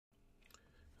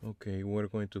Okay, we're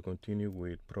going to continue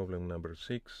with problem number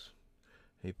 6.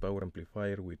 A power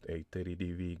amplifier with a 30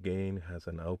 dB gain has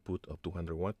an output of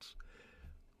 200 watts.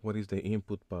 What is the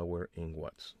input power in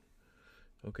watts?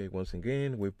 Okay, once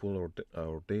again, we pull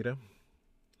our data.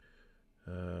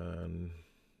 And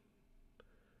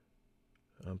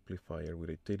amplifier with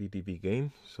a 30 dB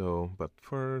gain. So, but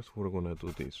first we're gonna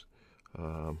do this.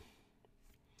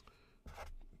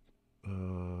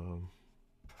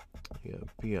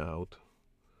 P out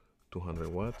 200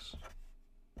 watts.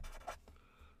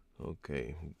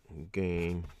 Okay,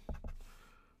 gain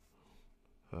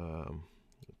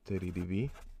 30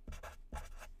 dB.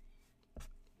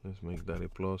 Let's make that a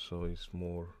plus so it's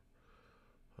more,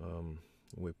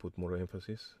 we put more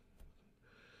emphasis.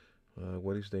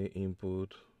 What is the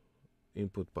input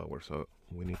power? So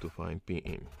we need to find P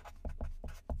in.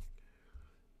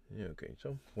 Yeah, okay,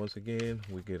 so once again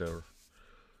we get our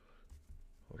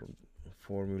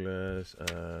formulas,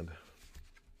 and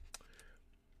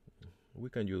we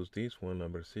can use this one.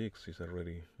 Number 6 is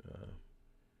already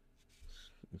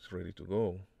it's ready to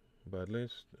go, but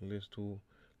let's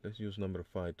use number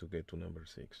 5 to get to number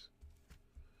 6,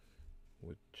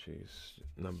 which is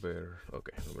number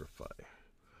 5.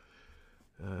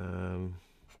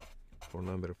 For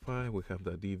number 5 we have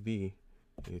the dV,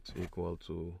 it's equal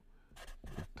to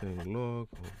 10 log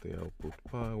of the output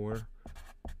power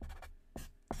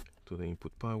to the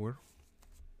input power.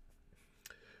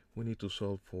 We need to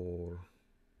solve for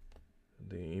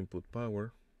the input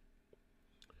power,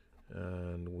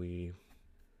 and we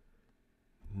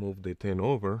move the 10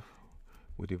 over.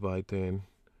 We divide 10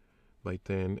 by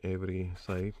 10 every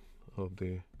side of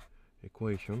the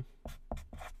equation.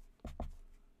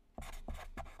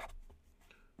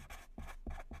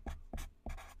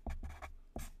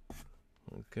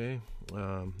 Okay,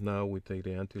 now we take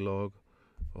the antilog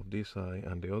of this side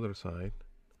and the other side,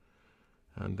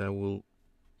 and that will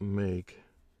make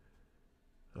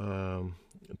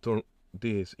turn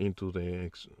this into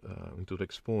the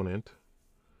exponent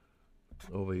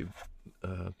of a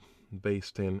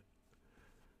base 10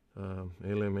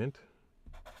 element,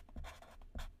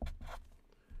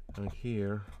 and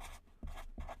here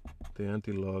the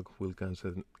antilog will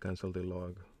cancel the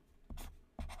log.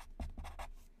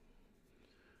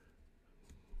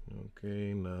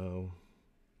 Okay, now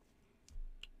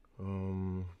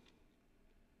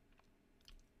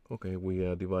okay,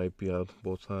 we divide P out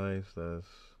both sides. That's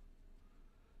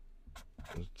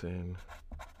 10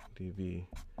 dV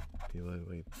divided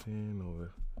by 10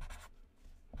 over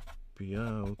P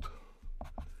out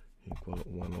equal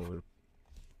 1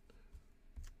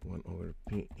 over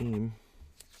P in.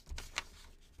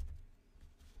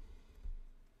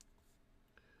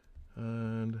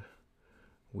 And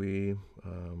we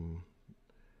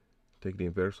take the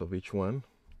inverse of each one,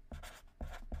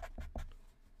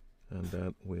 and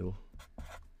that will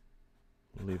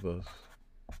leave us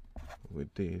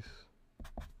with this.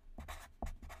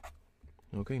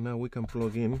 Okay, now we can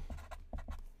plug in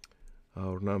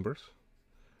our numbers.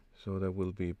 So that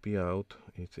will be P out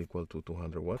is equal to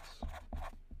 200 watts,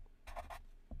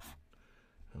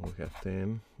 and we have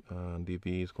 10, and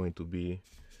dV is going to be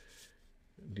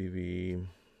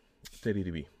 30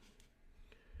 dB.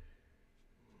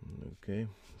 Okay,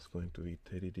 it's going to be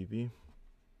 30 dB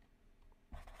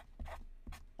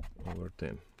over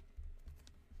 10.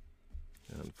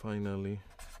 And finally,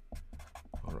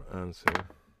 our answer,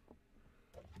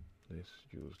 let's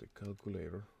use the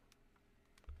calculator.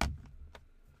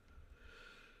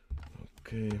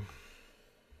 Okay,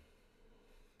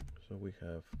 so we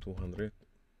have 200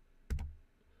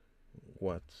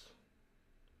 watts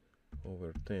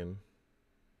over 10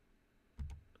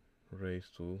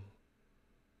 raised to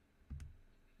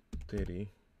 30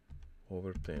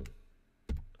 over 10,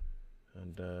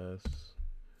 and that's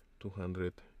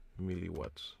 200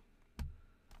 milliwatts.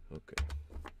 Okay.